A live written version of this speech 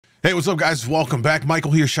Hey, what's up, guys? Welcome back.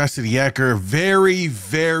 Michael here, ChiCityYaker.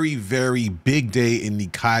 Very big day in the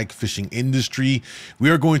kayak fishing industry.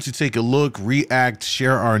 We are going to take a look, react,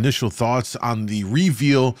 share our initial thoughts on the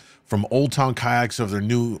reveal from Old Town Kayaks of their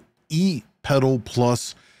new ePDL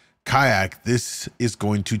Plus kayak. This is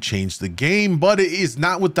going to change the game, but it is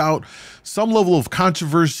not without some level of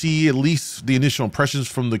controversy, at least the initial impressions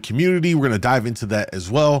from the community. We're going to dive into that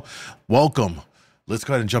as well. Welcome. Let's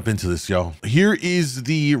go ahead and jump into this, y'all. Here is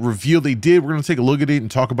the reveal they did. We're going to take a look at it and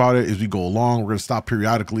talk about it as we go along. We're going to stop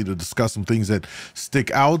periodically to discuss some things that stick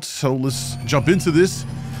out. So let's jump into this.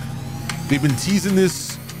 They've been teasing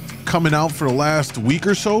this coming out for the last week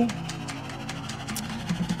or so.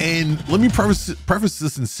 And let me preface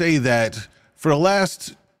this and say that for the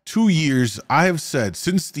last 2 years, I have said,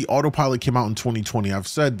 since the autopilot came out in 2020, I've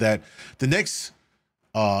said that the next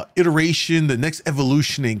iteration, the next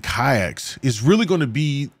evolution in kayaks is really going to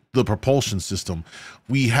be the propulsion system.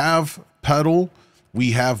 We have pedal,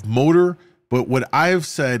 we have motor, but what I've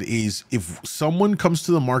said is if someone comes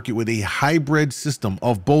to the market with a hybrid system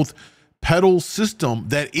of both pedal system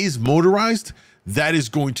that is motorized, that is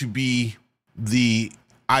going to be the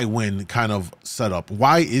I win kind of setup.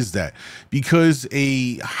 Why is that? Because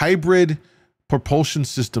a hybrid propulsion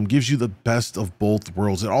system gives you the best of both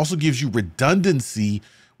worlds. It also gives you redundancy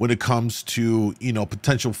when it comes to,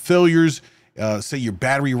 potential failures. Say your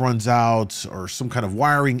battery runs out or some kind of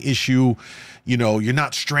wiring issue, you're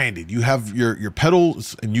not stranded. You have your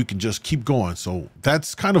pedals and you can just keep going. So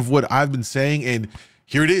that's kind of what I've been saying. And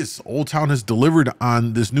here it is. Old Town has delivered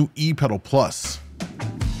on this new ePDL Plus.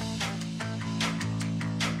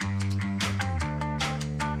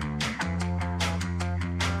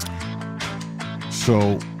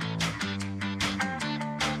 So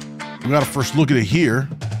we got to first look at it here.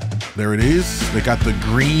 There it is. They got the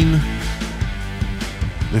green.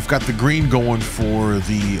 They've got the green going for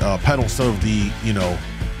the pedal instead of the,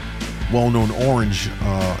 well-known orange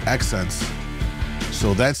accents.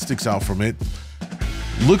 So that sticks out from it.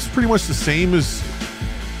 Looks pretty much the same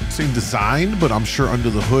design, but I'm sure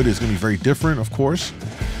under the hood is going to be very different, of course.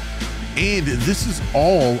 And this is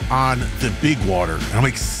all on the Big Water. And I'm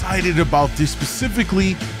excited about this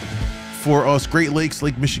specifically for us Great Lakes,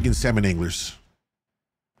 Lake Michigan salmon anglers.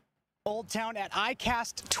 Old Town at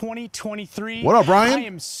ICAST 2023. What up, Ryan? I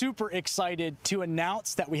am super excited to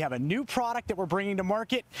announce that we have a new product that we're bringing to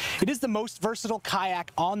market. It is the most versatile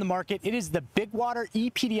kayak on the market. It is the Big Water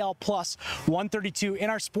ePDL Plus 132 in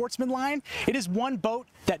our Sportsman line. It is one boat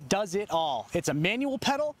that does it all. It's a manual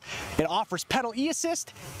pedal, it offers pedal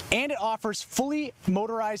e-assist, and it offers fully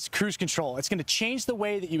motorized cruise control. It's going to change the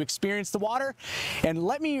way that you experience the water, and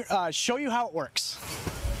let me show you how it works.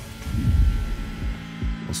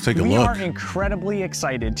 Let's take a look. We are incredibly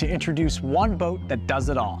excited to introduce one boat that does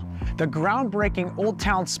it all. The groundbreaking Old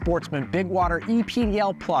Town Sportsman Big Water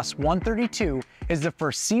ePDL Plus 132 is the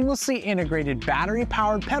first seamlessly integrated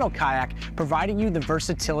battery-powered pedal kayak, providing you the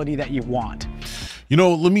versatility that you want.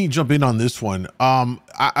 Let me jump in on this one.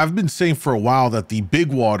 I've been saying for a while that the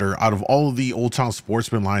Big Water, out of all of the Old Town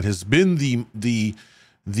Sportsman line, has been the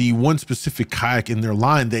one specific kayak in their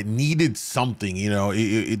line that needed something.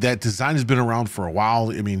 That design has been around for a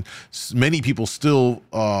while. I mean, many people still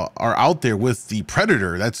are out there with the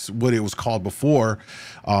Predator. That's what it was called before.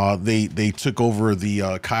 They took over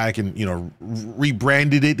the kayak and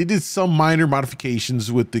rebranded it. They did some minor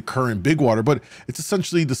modifications with the current Big Water, but it's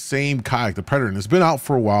essentially the same kayak, the Predator, and it's been out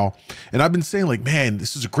for a while. And I've been saying, like, man,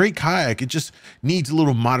 this is a great kayak. It just needs a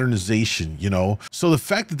little modernization. So the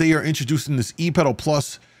fact that they are introducing this ePDL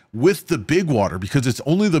Plus with the Big Water, because it's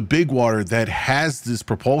only the Big Water that has this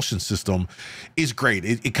propulsion system, is great.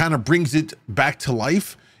 It kind of brings it back to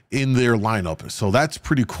life in their lineup. So that's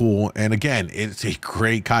pretty cool. And again, it's a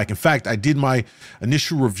great kayak. In fact, I did my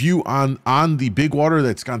initial review on the Big Water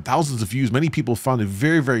that's gotten thousands of views. Many people found it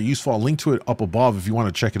very useful. I'll link to it up above if you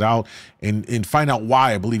want to check it out and find out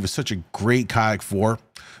why I believe it's such a great kayak for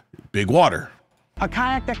Big Water. A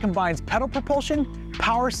kayak that combines pedal propulsion,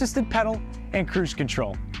 power-assisted pedal, and cruise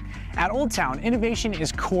control. At Old Town, innovation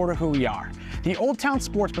is core to who we are. The Old Town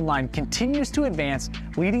Sportsman line continues to advance,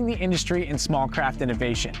 leading the industry in small craft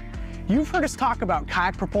innovation. You've heard us talk about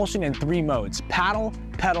kayak propulsion in 3 modes: paddle,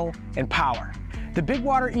 pedal, and power. The Big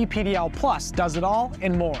Water ePDL Plus does it all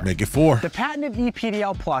and more. Make it 4. The patented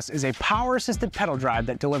ePDL Plus is a power-assisted pedal drive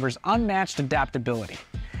that delivers unmatched adaptability.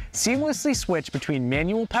 Seamlessly switch between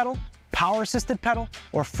manual pedal, power-assisted pedal,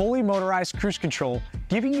 or fully motorized cruise control,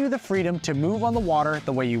 giving you the freedom to move on the water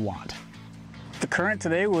the way you want. The current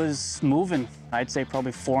today was moving, I'd say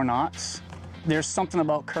probably 4 knots. There's something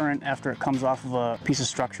about current after it comes off of a piece of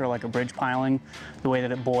structure like a bridge piling, the way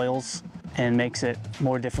that it boils. and makes it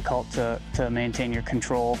more difficult to maintain your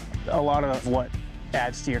control. A lot of what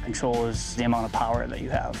adds to your control is the amount of power that you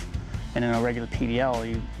have. And in a regular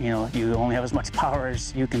PDL, you only have as much power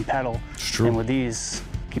as you can pedal. It's true. And with these,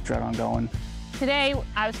 keeps right on going. Today,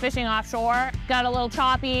 I was fishing offshore, got a little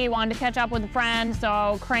choppy, wanted to catch up with a friend,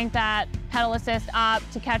 so cranked that pedal assist up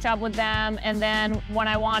to catch up with them, and then when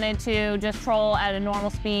I wanted to just troll at a normal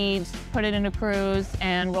speed, put it into cruise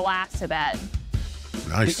and relax a bit.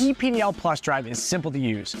 Nice. The ePDL Plus drive is simple to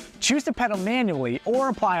use. Choose to pedal manually or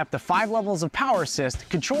apply up to 5 levels of power assist,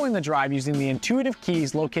 controlling the drive using the intuitive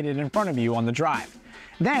keys located in front of you on the drive.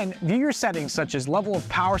 Then view your settings such as level of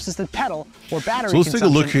power assisted pedal or battery consumption. So let's take a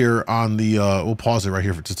look here on the, we'll pause it right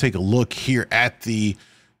here to take a look here at the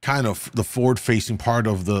kind of the forward facing part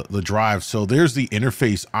of the drive. So there's the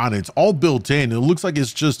interface on it. It's all built in. It looks like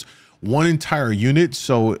it's just one entire unit.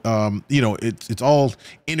 So, you know, it's all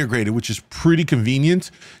integrated, which is pretty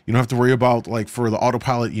convenient. You don't have to worry about, like, for the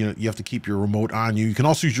autopilot, you know, you have to keep your remote on you. You can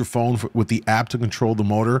also use your phone with the app to control the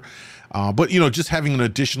motor. But, you know, just having an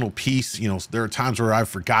additional piece, you know, there are times where I've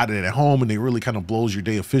forgotten it at home and it really kind of blows your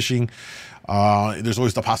day of fishing. There's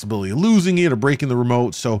always the possibility of losing it or breaking the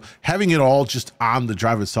remote. So having it all just on the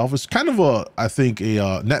drive itself is kind of I think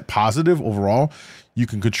a net positive overall. You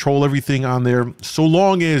can control everything on there, so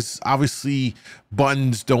long as obviously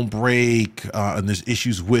buttons don't break and there's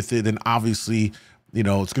issues with it. And obviously, you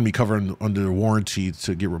know, it's going to be covered under warranty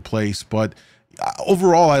to get replaced. But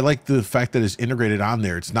overall, I like the fact that it's integrated on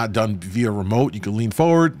there. It's not done via remote. You can lean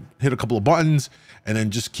forward, hit a couple of buttons, and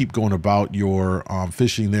then just keep going about your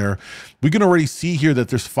fishing there. We can already see here that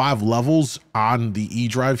there's 5 levels on the E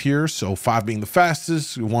drive here. So 5 being the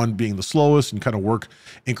fastest, 1 being the slowest, and kind of work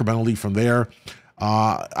incrementally from there.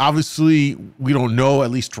 Obviously, we don't know,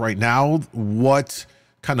 at least right now, what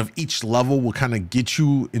kind of each level will kind of get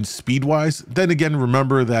you in speed wise. Then again,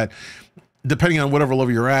 remember that depending on whatever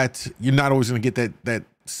level you're at, you're not always going to get that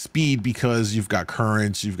speed because you've got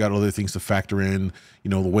currents, you've got other things to factor in,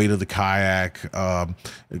 you know, the weight of the kayak,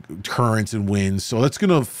 currents and winds. So that's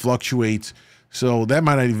going to fluctuate. So that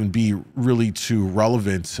might not even be really too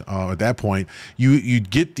relevant at that point.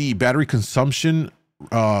 You'd get the battery consumption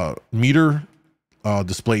meter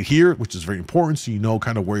displayed here, which is very important, so you know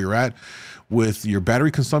kind of where you're at with your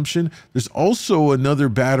battery consumption. There's also another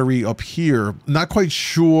battery up here. Not quite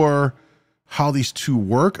sure how these two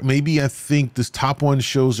work. Maybe I think this top one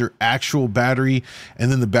shows your actual battery,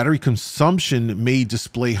 and then the battery consumption may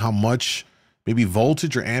display how much maybe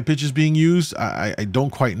voltage or ampage is being used. I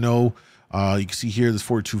don't quite know. You can see here there's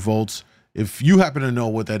 42 volts. If you happen to know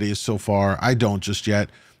what that is so far, I don't just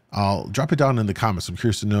yet. I'll drop it down in the comments. I'm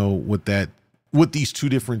curious to know what these two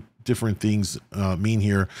different things mean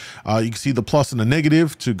here. You can see the plus and the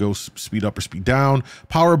negative to go speed up or speed down,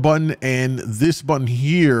 power button, and this button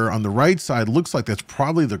here on the right side looks like that's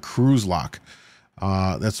probably the cruise lock.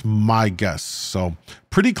 That's my guess. So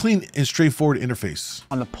pretty clean and straightforward interface.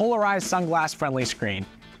 On the polarized sunglass friendly screen,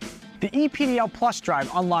 the ePDL Plus drive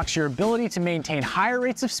unlocks your ability to maintain higher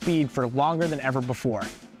rates of speed for longer than ever before.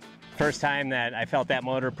 First time that I felt that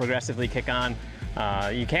motor progressively kick on,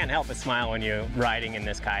 you can't help but smile when you're riding in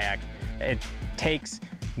this kayak. It takes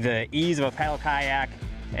the ease of a pedal kayak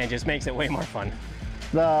and just makes it way more fun.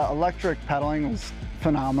 The electric pedaling was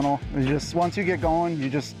phenomenal. It just, once you get going, you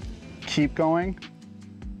just keep going.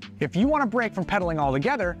 If you want to break from pedaling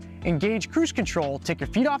altogether, engage cruise control, take your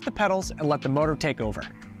feet off the pedals, and let the motor take over.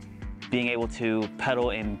 Being able to pedal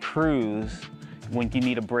and cruise when you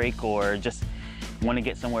need a break or just want to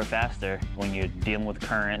get somewhere faster when you're dealing with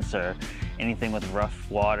currents or anything with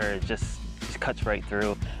rough water, it just cuts right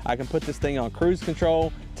through. I can put this thing on cruise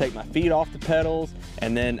control, take my feet off the pedals,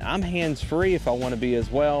 and then I'm hands-free if I want to be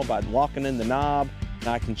as well by locking in the knob.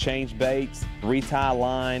 I can change baits, retie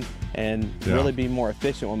line, and really be more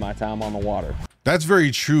efficient with my time on the water. That's very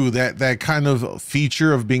true. That kind of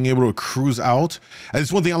feature of being able to cruise out. And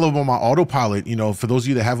it's one thing I love about my autopilot. You know, for those of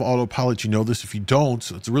you that have autopilot, you know this. If you don't,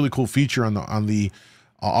 it's a really cool feature on the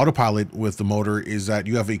autopilot with the motor is that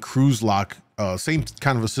you have a cruise lock, same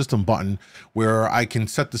kind of a system button where I can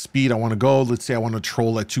set the speed I want to go. Let's say I want to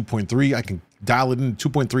troll at 2.3. I can dial it in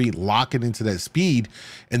 2.3, lock it into that speed,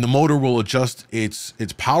 and the motor will adjust its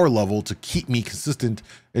power level to keep me consistent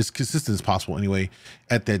as possible anyway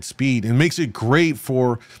at that speed. And it makes it great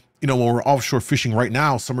for, you know, when we're offshore fishing right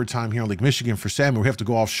now, summertime here on Lake Michigan for salmon, we have to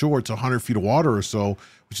go offshore to 100 feet of water or so,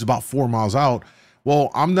 which is about 4 miles out.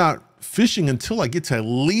 Well, I'm not fishing until I get to at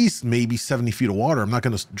least maybe 70 feet of water. I'm not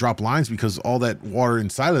going to drop lines because all that water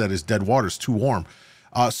inside of that is dead water. It's too warm.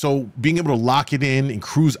 So being able to lock it in and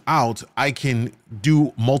cruise out, I can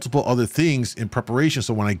do multiple other things in preparation.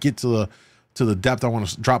 So when I get to to the depth I want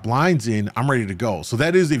to drop lines in, I'm ready to go. So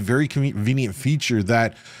that is a very convenient feature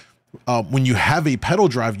that when you have a pedal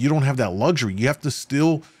drive, you don't have that luxury. You have to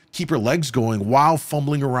still keep your legs going while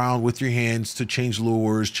fumbling around with your hands to change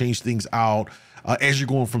lures, change things out as you're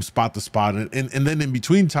going from spot to spot. And then in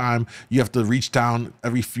between time, you have to reach down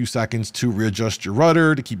every few seconds to readjust your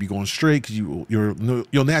rudder to keep you going straight, because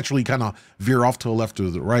you'll naturally kind of veer off to the left or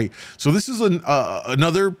the right. So this is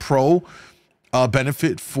another pro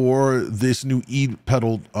benefit for this new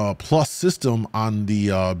ePDL Plus system on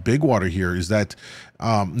the Big Water here, is that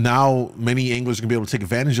now many anglers are gonna be able to take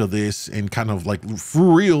advantage of this and kind of like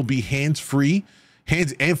for real be hands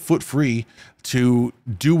and foot free to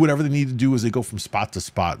do whatever they need to do as they go from spot to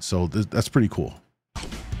spot. So that's pretty cool.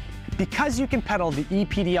 Because you can pedal the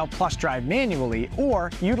ePDL Plus drive manually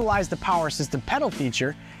or utilize the power assisted pedal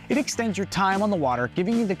feature, it extends your time on the water,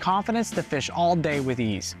 giving you the confidence to fish all day with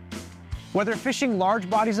ease. Whether fishing large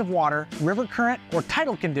bodies of water, river current, or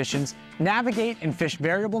tidal conditions, navigate and fish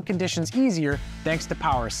variable conditions easier thanks to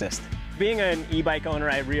Power Assist. Being an e-bike owner,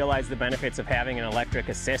 I realized the benefits of having an electric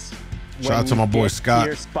assist. Shout out to my boy Scott.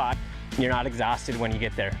 Your spot, you're not exhausted when you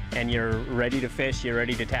get there, and you're ready to fish, you're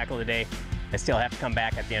ready to tackle the day. I still have to come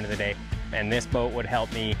back at the end of the day, and this boat would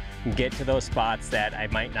help me get to those spots that I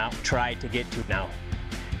might not try to get to now.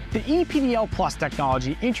 The ePDL Plus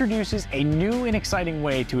technology introduces a new and exciting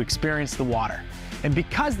way to experience the water. And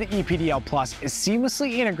because the ePDL Plus is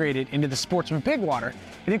seamlessly integrated into the Sportsman Big Water,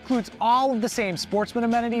 it includes all of the same sportsman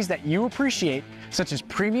amenities that you appreciate, such as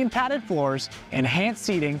premium padded floors, enhanced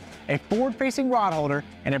seating, a forward-facing rod holder,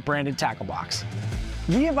 and a branded tackle box.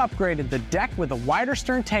 We have upgraded the deck with a wider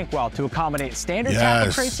stern tank well to accommodate standard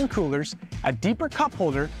tackle crates and coolers, a deeper cup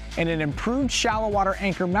holder, and an improved shallow water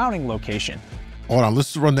anchor mounting location. Hold on,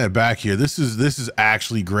 let's run that back here. This is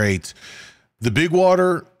actually great. The Big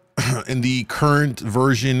Water in the current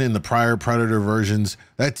version and the prior Predator versions,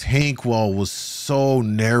 that tank well was so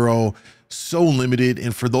narrow, so limited.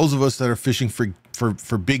 And for those of us that are fishing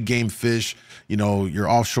for big game fish, you know, you're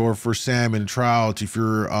offshore for salmon, trout, if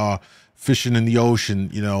you're fishing in the ocean,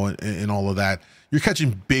 you know, and all of that, you're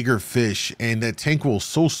catching bigger fish, and that tank well is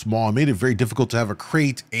so small, it made it very difficult to have a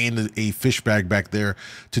crate and a fish bag back there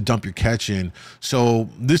to dump your catch in. So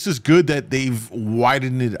this is good that they've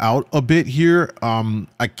widened it out a bit here.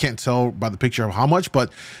 I can't tell by the picture of how much,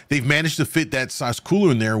 but they've managed to fit that size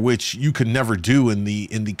cooler in there, which you could never do in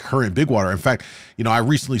the current Big Water. In fact, you know, I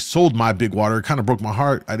recently sold my Big Water. It kind of broke my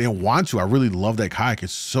heart. I didn't want to. I really love that kayak.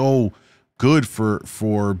 It's so good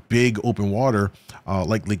for big open water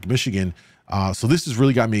like Lake Michigan. So this has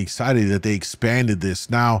really got me excited that they expanded this.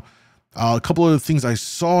 Now, a couple of the things I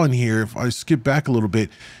saw in here, if I skip back a little bit,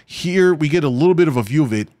 here we get a little bit of a view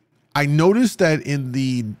of it. I noticed that in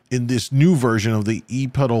this new version of the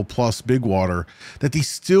ePDL Plus Big Water, that they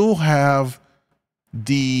still have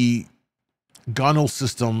the gunnel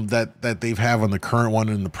system that they've have on the current one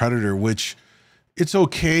in the Predator, which it's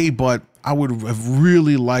okay, but I would have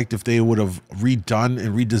really liked if they would have redone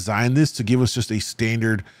and redesigned this to give us just a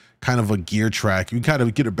standard kind of a gear track. You can kind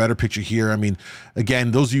of get a better picture here. I mean,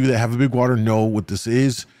 again, those of you that have a Big Water know what this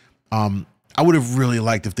is. I would have really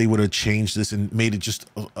liked if they would have changed this and made it just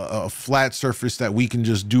a flat surface that we can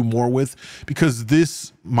just do more with, because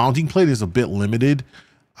this mounting plate is a bit limited.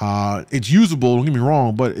 It's usable, don't get me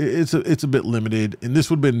wrong, but it's a bit limited, and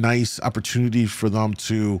this would have been a nice opportunity for them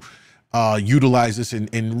to utilize this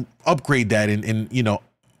and upgrade that and you know,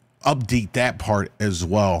 update that part as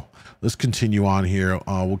well. Let's continue on here.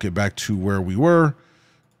 We'll get back to where we were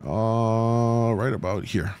right about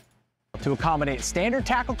here. To accommodate standard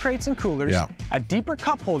tackle crates and coolers, a deeper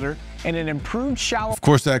cup holder, and an improved shallow. Of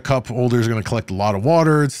course, that cup holder is going to collect a lot of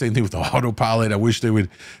water. It's the same thing with the autopilot. I wish they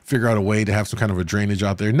would figure out a way to have some kind of a drainage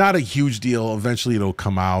out there. Not a huge deal. Eventually, it'll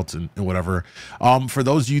come out and whatever. For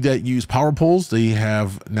those of you that use power poles, they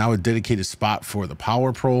have now a dedicated spot for the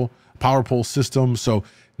power pole system. So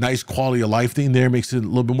nice quality of life thing there. Makes it a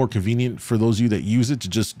little bit more convenient for those of you that use it to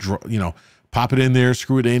just, you know, pop it in there,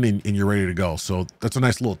 screw it in, and you're ready to go. So that's a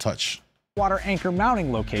nice little touch. Water anchor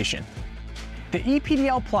mounting location. The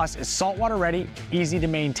ePDL Plus is saltwater ready, easy to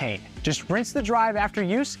maintain. Just rinse the drive after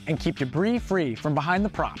use and keep debris free from behind the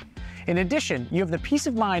prop. In addition, you have the peace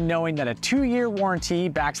of mind knowing that a 2-year warranty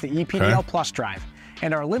backs the ePDL Plus drive,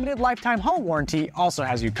 and our limited lifetime hull warranty also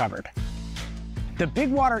has you covered. The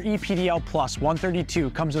Big Water ePDL Plus 132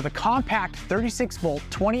 comes with a compact 36-volt,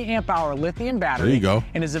 20-amp-hour lithium battery. There you go.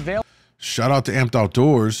 And is available. Shout out to Amped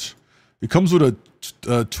Outdoors. It comes with a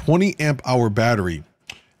 20-amp-hour battery.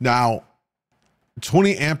 Now,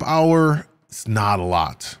 20-amp-hour is not a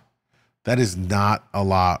lot. That is not a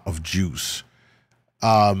lot of juice.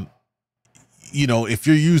 You know, if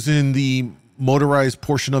you're using the motorized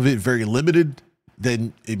portion of it very limited,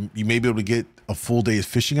 then you may be able to get a full day of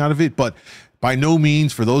fishing out of it. But by no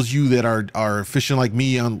means, for those of you that are fishing like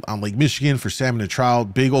me on Lake Michigan for salmon and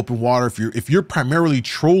trout, big open water, if you're primarily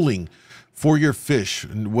trolling for your fish,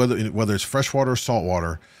 and whether it's freshwater or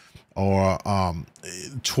saltwater, or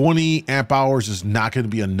 20 amp hours is not going to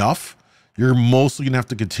be enough. You're mostly going to have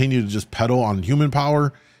to continue to just pedal on human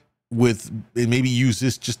power and maybe use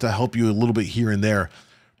this just to help you a little bit here and there.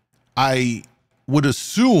 I would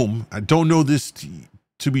assume, I don't know this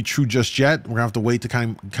to be true just yet. We're gonna have to wait to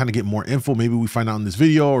kind of get more info. Maybe we find out in this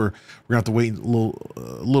video, or we're gonna have to wait a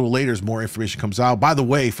little later as more information comes out. By the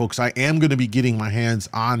way, folks, I am going to be getting my hands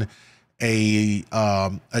on a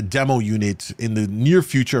demo unit in the near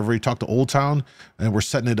future. I've already talked to Old Town, and we're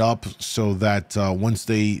setting it up so that once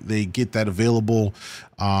they get that available,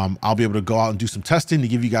 I'll be able to go out and do some testing to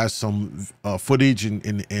give you guys some footage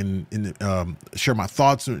and share my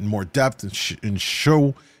thoughts in more depth and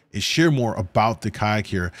share more about the kayak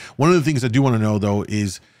here. One of the things I do want to know though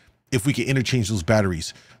is if we can interchange those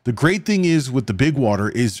batteries. The great thing is with the Big Water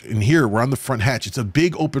is, in here we're on the front hatch. It's a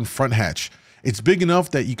big open front hatch. It's big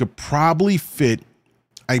enough that you could probably fit,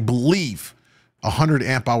 I believe, 100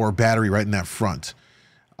 amp hour battery right in that front.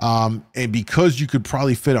 And because you could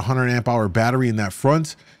probably fit 100 amp hour battery in that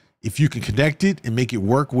front, if you can connect it and make it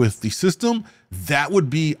work with the system, that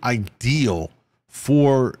would be ideal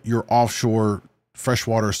for your offshore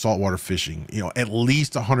freshwater, saltwater fishing. You know, at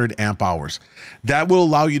least 100 amp hours. That will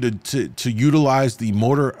allow you to utilize the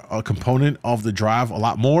motor component of the drive a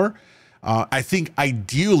lot more. I think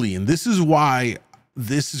ideally, and this is why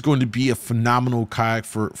this is going to be a phenomenal kayak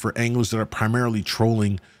for anglers that are primarily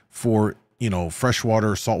trolling for, you know,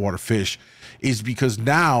 freshwater or saltwater fish, is because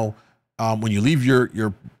now when you leave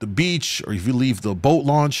the beach, or if you leave the boat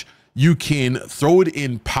launch, you can throw it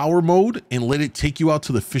in power mode and let it take you out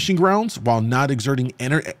to the fishing grounds while not exerting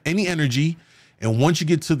any energy. And once you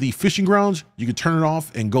get to the fishing grounds, you can turn it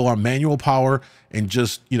off and go on manual power and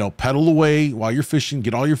just, you know, pedal away while you're fishing,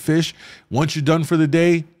 get all your fish. Once you're done for the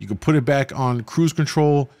day, you can put it back on cruise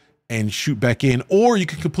control and shoot back in, or you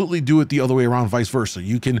can completely do it the other way around, vice versa.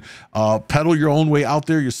 You can pedal your own way out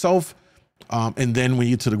there yourself. And then when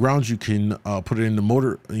you get to the grounds, you can put it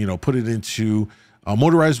into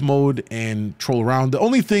motorized mode and troll around. The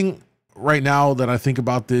only thing right now that I think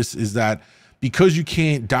about this is that because you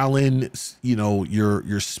can't dial in, you know,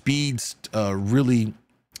 your speeds, really,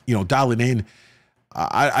 you know, dial it in.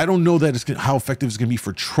 I don't know that how effective it's gonna be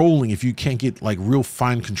for trolling if you can't get like real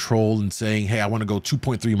fine control and saying, hey, I want to go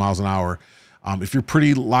 2.3 miles an hour. If you're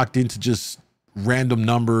pretty locked into just random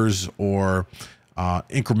numbers or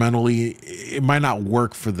incrementally, it might not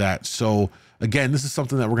work for that. So again, this is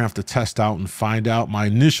something that we're gonna have to test out and find out. My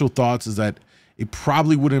initial thoughts is that it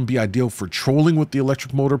probably wouldn't be ideal for trolling with the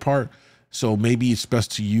electric motor part. So maybe it's best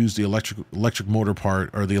to use the electric motor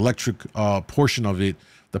part, or the electric portion of it,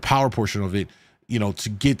 the power portion of it, you know, to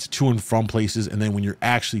get to and from places. And then when you're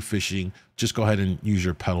actually fishing, just go ahead and use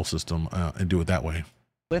your pedal system and do it that way.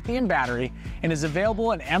 Lithium battery, and is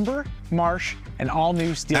available in Ember, Marsh, and all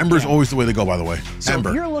new steel. Ember's always the way to go, by the way. So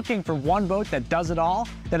Ember. if you're looking for one boat that does it all,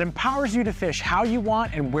 that empowers you to fish how you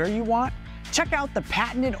want and where you want, check out the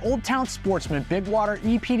patented Old Town Sportsman Big Water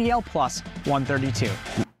ePDL Plus 132.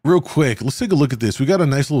 Real quick, let's take a look at this. We got a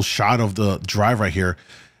nice little shot of the drive right here.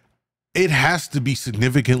 It has to be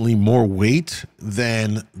significantly more weight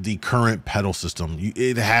than the current pedal system.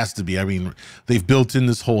 It has to be. I mean, they've built in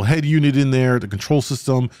this whole head unit in there, the control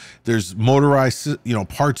system. There's motorized, you know,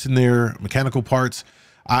 parts in there, mechanical parts.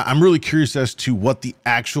 I'm really curious as to what the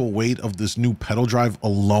actual weight of this new pedal drive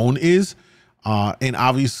alone is. And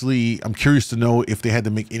obviously, I'm curious to know if they had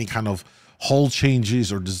to make any kind of hull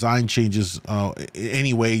changes or design changes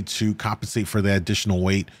any way to compensate for that additional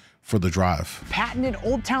weight for the drive. Patented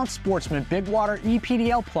Old Town Sportsman Big Water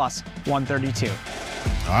ePDL Plus 132.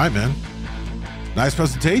 All right, man. Nice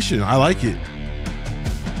presentation. I like it.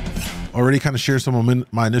 Already kind of shared some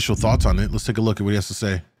of my initial thoughts on it. Let's take a look at what he has to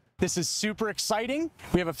say. This is super exciting.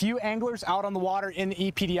 We have a few anglers out on the water in the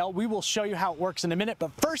ePDL. We will show you how it works in a minute,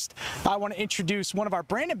 but first I want to introduce one of our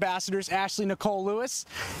brand ambassadors, Ashley Nicole Lewis.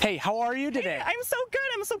 Hey, how are you today? Hey, I'm so good.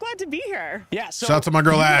 I'm so glad to be here. Yeah, so shout out to my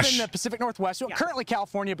girl Ash. You live in the Pacific Northwest. You're currently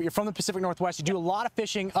California, but you're from the Pacific Northwest. You do a lot of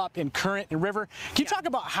fishing up in Current and River. Can you talk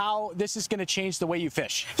about how this is going to change the way you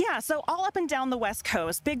fish? Yeah, so all up and down the West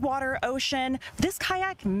Coast, big water, ocean, this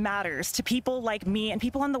kayak matters to people like me and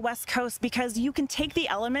people on the West Coast because you can take the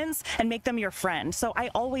elements conditions and make them your friend. So I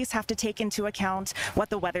always have to take into account what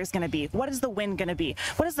the weather's going to be. What is the wind going to be?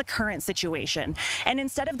 What is the current situation? And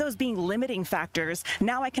instead of those being limiting factors,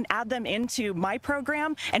 now I can add them into my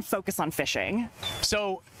program and focus on fishing.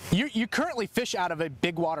 So you currently fish out of a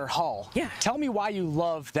big water hull. Yeah. Tell me why you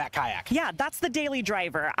love that kayak. Yeah, that's the daily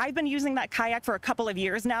driver. I've been using that kayak for a couple of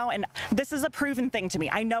years now, and this is a proven thing to me.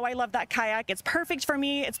 I know I love that kayak. It's perfect for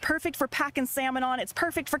me. It's perfect for packing salmon on. It's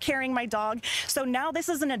perfect for carrying my dog. So now this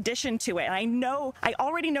is an addition to it. And I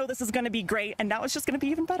already know this is going to be great, and now it's just going to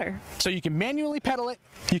be even better. So you can manually pedal it,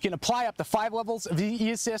 you can apply up to 5 levels of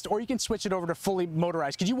e-assist, or you can switch it over to fully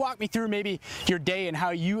motorized. Could you walk me through maybe your day and how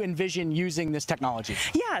you envision using this technology?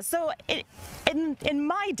 Yeah, so in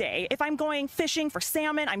my day, if I'm going fishing for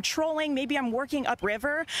salmon, I'm trolling, maybe I'm working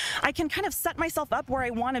upriver, I can kind of set myself up where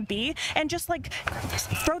I want to be and just like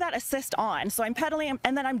throw that assist on. So I'm pedaling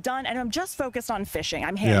and then I'm done and I'm just focused on fishing.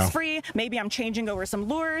 I'm hands-free, maybe I'm changing over some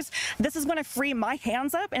lures. This is going to free my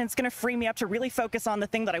hands up and it's going to free me up to really focus on the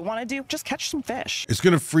thing that I want to do, just catch some fish. It's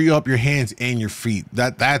going to free up your hands and your feet.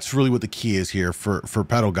 That's really what the key is here for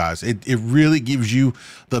pedal guys. It really gives you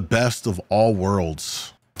the best of all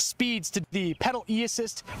worlds. Speeds to the pedal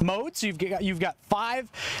e-assist mode, so you've got 5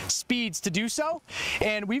 speeds to do so,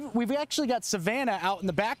 and we've actually got Savannah out in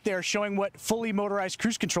the back there showing what fully motorized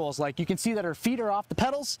cruise control is like. You can see that her feet are off the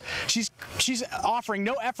pedals. She's offering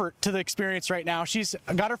no effort to the experience right now. She's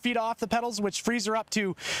got her feet off the pedals, which frees her up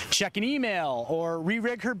to check an email or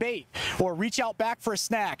re-rig her bait or reach out back for a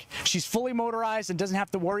snack. She's fully motorized and doesn't have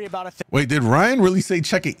to worry about a thing. Wait, did Ryan really say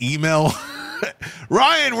check an email?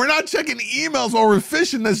 Ryan, we're not checking emails while we're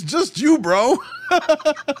fishing. That's just you, bro. I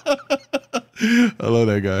love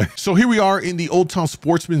that guy. So here we are in the Old Town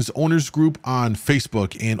Sportsman's owners group on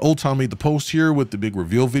Facebook, and Old Town made the post here with the big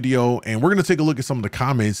reveal video, and we're going to take a look at some of the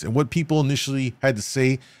comments and what people initially had to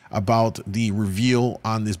say about the reveal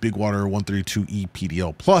on this Big Water 132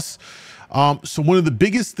 ePDL Plus. So one of the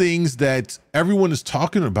biggest things that everyone is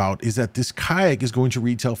talking about is that this kayak is going to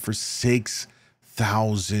retail for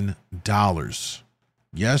 $6,000.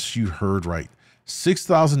 Yes, you heard right.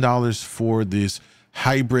 $6,000 for this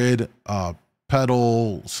hybrid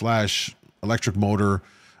pedal / electric motor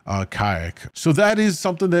kayak. So that is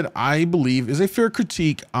something that I believe is a fair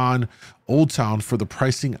critique on Old Town for the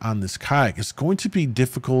pricing on this kayak. It's going to be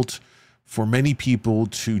difficult for many people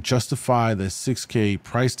to justify the $6K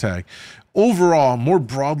price tag. Overall, more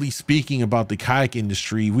broadly speaking about the kayak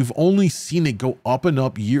industry, we've only seen it go up and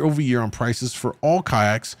up year over year on prices for all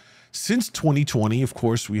kayaks since 2020. Of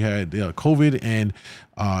course, we had COVID and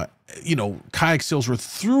kayak sales were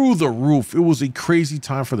through the roof. It was a crazy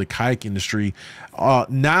time for the kayak industry.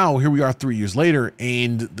 Now here we are 3 years later,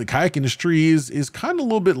 and the kayak industry is kind of a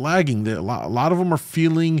little bit lagging. A lot of them are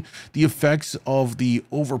feeling the effects of the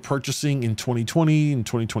over purchasing in 2020 and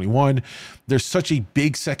 2021. There's such a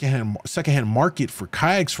big secondhand market for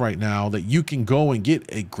kayaks right now that you can go and get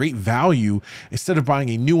a great value instead of buying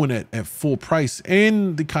a new one at full price.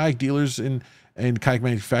 And the kayak dealers and kayak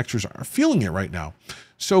manufacturers are feeling it right now.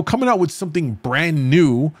 So coming out with something brand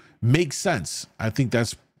new makes sense. I think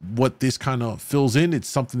that's what this kind of fills in. It's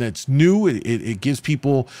something that's new. It gives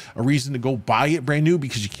people a reason to go buy it brand new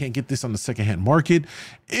because you can't get this on the secondhand market.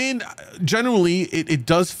 And generally, it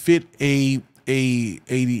does fit a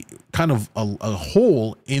kind of a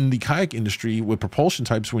hole in the kayak industry with propulsion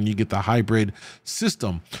types when you get the hybrid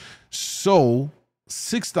system. So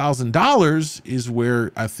 $6,000 is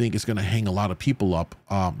where I think it's going to hang a lot of people up.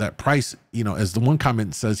 That price, as the one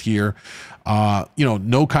comment says here,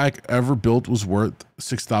 no kayak ever built was worth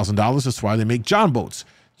 $6,000. That's why they make John boats.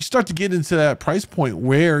 You start to get into that price point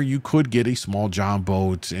where you could get a small John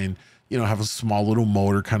boat and, have a small little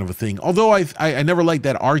motor kind of a thing. Although I never liked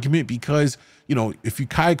that argument because, if you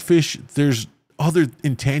kayak fish, there's other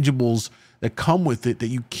intangibles that come with it that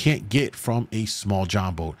you can't get from a small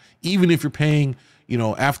John boat. Even if you're paying,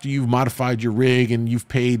 after you've modified your rig and you've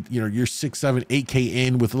paid, your 6, 7, 8K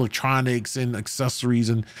in with electronics and accessories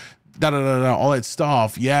and all that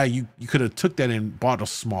stuff. Yeah, you could have took that and bought a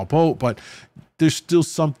small boat, but there's still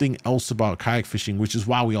something else about kayak fishing, which is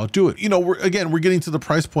why we all do it. We're getting to the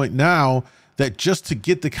price point now that just to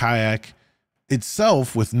get the kayak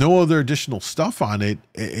itself with no other additional stuff on it,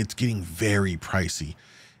 it's getting very pricey.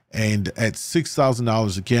 And at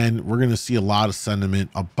 $6,000, again, we're going to see a lot of sentiment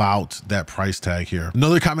about that price tag here.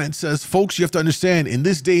 Another comment says, folks, you have to understand, in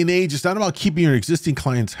this day and age, it's not about keeping your existing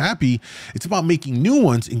clients happy. It's about making new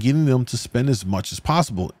ones and getting them to spend as much as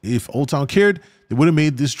possible. If Old Town cared, they would have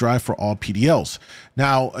made this drive for all PDLs.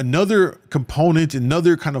 Now, another component,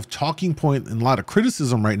 another kind of talking point and a lot of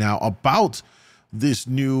criticism right now about this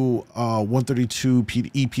new 132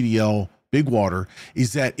 ePDL Big Water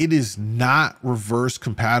is that it is not reverse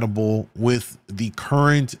compatible with the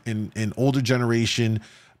current and older generation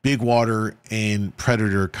Big Water and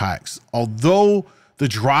Predator kayaks. Although the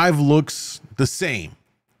drive looks the same,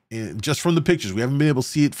 just from the pictures, we haven't been able to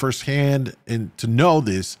see it firsthand and to know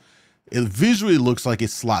this. It visually looks like it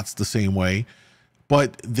slots the same way,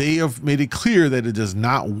 but they have made it clear that it does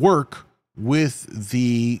not work with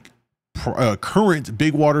the current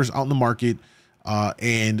Big Waters out in the market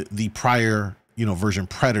and the prior, version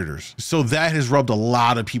Predators. So that has rubbed a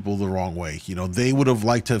lot of people the wrong way. They would have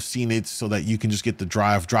liked to have seen it so that you can just get the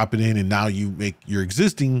drive, drop it in, and now you make your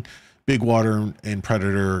existing Big Water and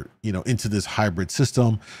Predator, into this hybrid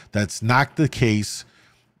system. That's not the case.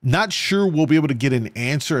 Not sure we'll be able to get an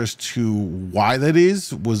answer as to why that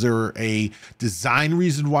is. Was there a design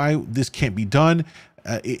reason why this can't be done?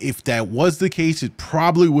 If that was the case, it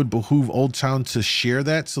probably would behoove Old Town to share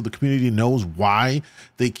that so the community knows why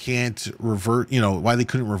they can't revert, why they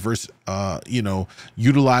couldn't reverse,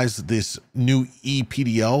 utilize this new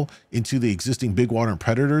ePDL into the existing Big Water and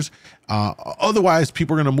Predators. Otherwise,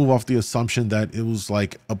 people are going to move off the assumption that it was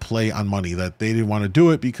like a play on money, that they didn't want to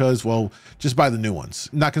do it because, well, just buy the new ones.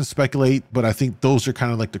 Not going to speculate, but I think those are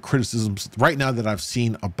kind of like the criticisms right now that I've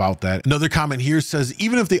seen about that. Another comment here says,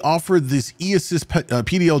 even if they offered this eAssist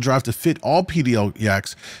PDL drive to fit all PDL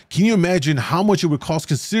yaks, can you imagine how much it would cost,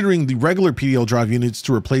 considering the regular PDL drive units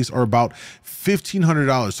to replace are about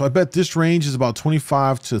 $1,500? So I bet this range is about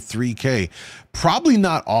 $25 to $3K. Probably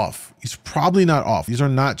not off. He's probably not off. These are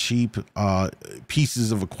not cheap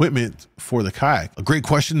pieces of equipment for the kayak. A great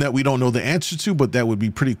question that we don't know the answer to, but that would be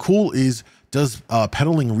pretty cool, is does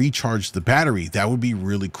pedaling recharge the battery? That would be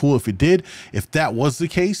really cool if it did. If that was the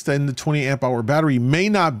case, then the 20 amp hour battery may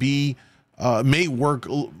not be, may work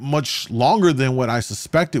much longer than what I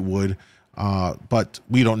suspect it would, but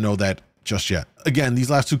we don't know that just yet. Again, these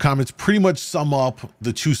last two comments pretty much sum up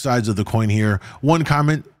the two sides of the coin here. One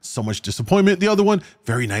comment, so much disappointment. The other one,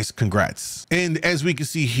 very nice, congrats. And as we can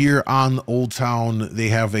see here on Old Town, they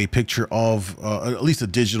have a picture of at least a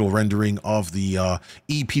digital rendering of the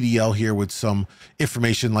ePDL here with some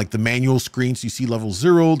information like the manual screen. So you see level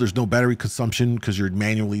 0, there's no battery consumption because you're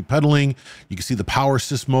manually pedaling. You can see the power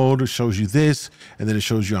assist mode, it shows you this, and then it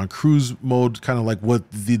shows you on cruise mode, kind of like what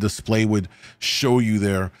the display would show you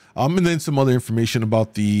there. And then some other information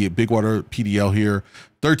about the Big Water PDL here.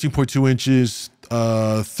 13.2 inches,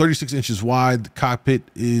 36 inches wide. The cockpit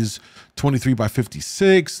is 23 by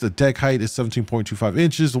 56. The deck height is 17.25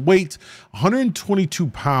 inches. The weight, 122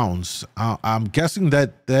 pounds. I'm guessing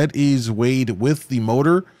that that is weighed with the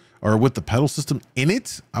motor or with the pedal system in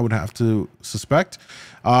it, I would have to suspect.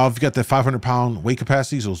 You've got that 500-pound weight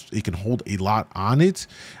capacity, so it can hold a lot on it.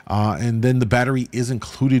 And then the battery is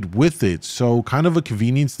included with it. So kind of a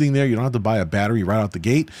convenience thing there. You don't have to buy a battery right out the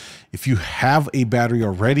gate. If you have a battery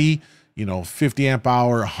already, 50 amp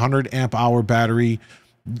hour, 100 amp hour battery,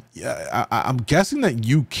 I'm guessing that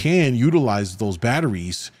you can utilize those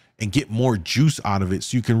batteries and get more juice out of it.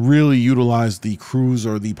 So you can really utilize the cruise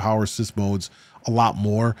or the power assist modes a lot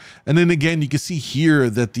more. And then again, you can see here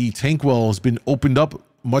that the tank well has been opened up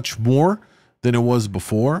much more than it was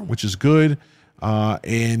before, which is good.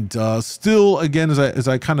 And still, again, as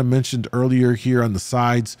I kind of mentioned earlier here on the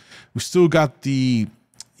sides, we still got the,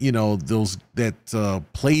 that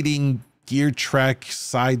plating, gear track,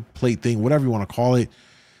 side plate thing, whatever you want to call it.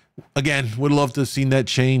 Again, would love to have seen that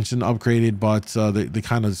changed and upgraded, but they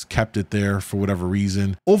kind of kept it there for whatever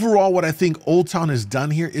reason. Overall, what I think Old Town has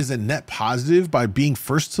done here is a net positive by being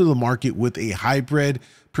first to the market with a hybrid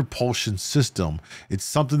propulsion system. It's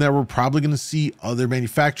something that we're probably going to see other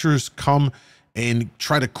manufacturers come and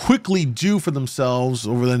try to quickly do for themselves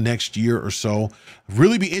over the next year or so.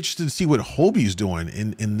 Really be interested to see what Hobie's doing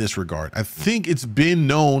in this regard. I think it's been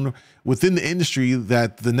known within the industry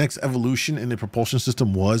that the next evolution in the propulsion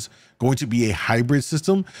system was going to be a hybrid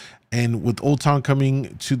system. And with Old Town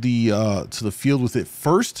coming to the field with it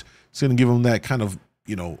first, it's going to give them that kind of,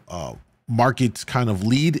 market kind of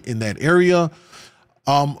lead in that area.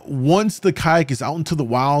 Once the kayak is out into the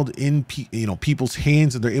wild in people's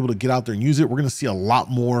hands and they're able to get out there and use it, we're going to see a lot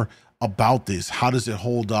more about this. How does it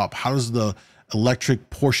hold up? How does the electric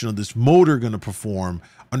portion of this motor going to perform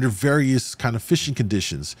under various kind of fishing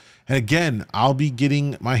conditions? And again, I'll be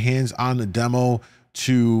getting my hands on the demo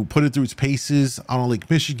to put it through its paces on Lake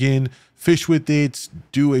Michigan, fish with it,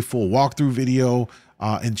 do a full walkthrough video,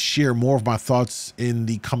 and share more of my thoughts in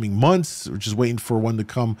the coming months. We're just waiting for one to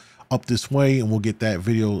come up this way, and we'll get that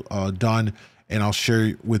video done, and I'll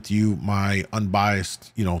share with you my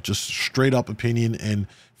unbiased, just straight up opinion and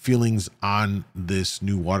feelings on this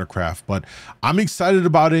new watercraft. But I'm excited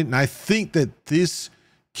about it, and I think that this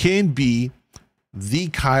can be the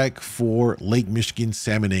kayak for Lake Michigan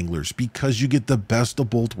salmon anglers, because you get the best of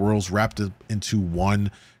both worlds wrapped up into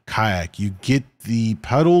one kayak. You get the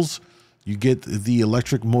pedals, you get the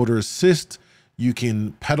electric motor assist, you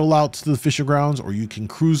can pedal out to the fishing grounds, or you can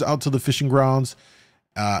cruise out to the fishing grounds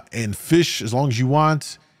and fish as long as you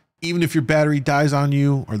want. Even if your battery dies on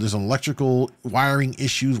you, or there's an electrical wiring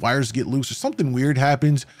issues, wires get loose, or something weird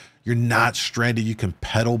happens, you're not stranded. You can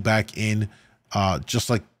pedal back in just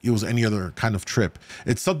like it was any other kind of trip.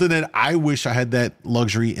 It's something that I wish I had that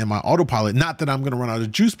luxury in my autopilot. Not that I'm going to run out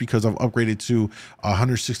of juice because I've upgraded to a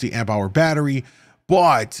 160 amp hour battery,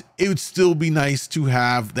 but it would still be nice to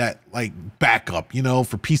have that like backup, you know,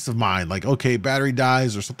 for peace of mind. Like, okay, battery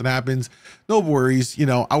dies or something happens, no worries. You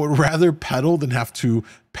know, I would rather pedal than have to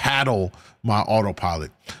paddle my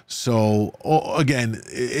autopilot. So again,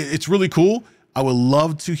 it's really cool. I would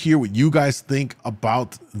love to hear what you guys think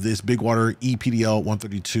about this Big Water ePDL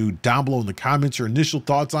 132 down below in the comments, your initial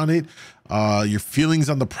thoughts on it, your feelings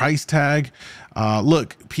on the price tag.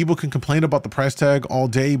 Look, people can complain about the price tag all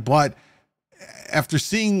day, but after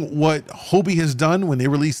seeing what Hobie has done when they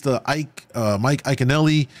released the Mike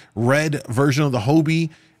Iaconelli red version of the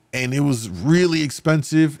Hobie, and it was really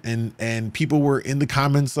expensive, and people were in the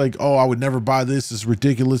comments like, oh, I would never buy this, it's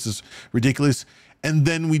ridiculous, it's ridiculous. And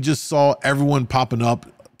then we just saw everyone popping up,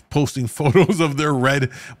 posting photos of their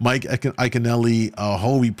red Mike Iaconelli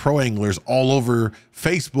Hobie Pro Anglers all over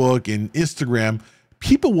Facebook and Instagram.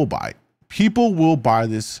 People will buy it. People will buy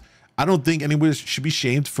this. I don't think anybody should be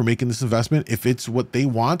shamed for making this investment. If it's what they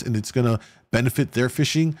want and it's going to benefit their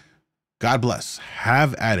fishing, God bless,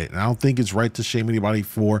 have at it. And I don't think it's right to shame anybody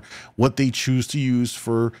for what they choose to use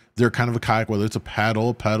for their kind of a kayak, whether it's a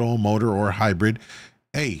paddle, motor, or a hybrid.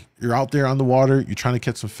 Hey, you're out there on the water, you're trying to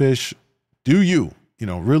catch some fish, do you,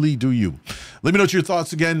 really do you. Let me know your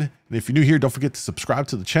thoughts again. And if you're new here, don't forget to subscribe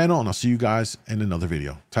to the channel, and I'll see you guys in another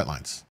video. Tight lines.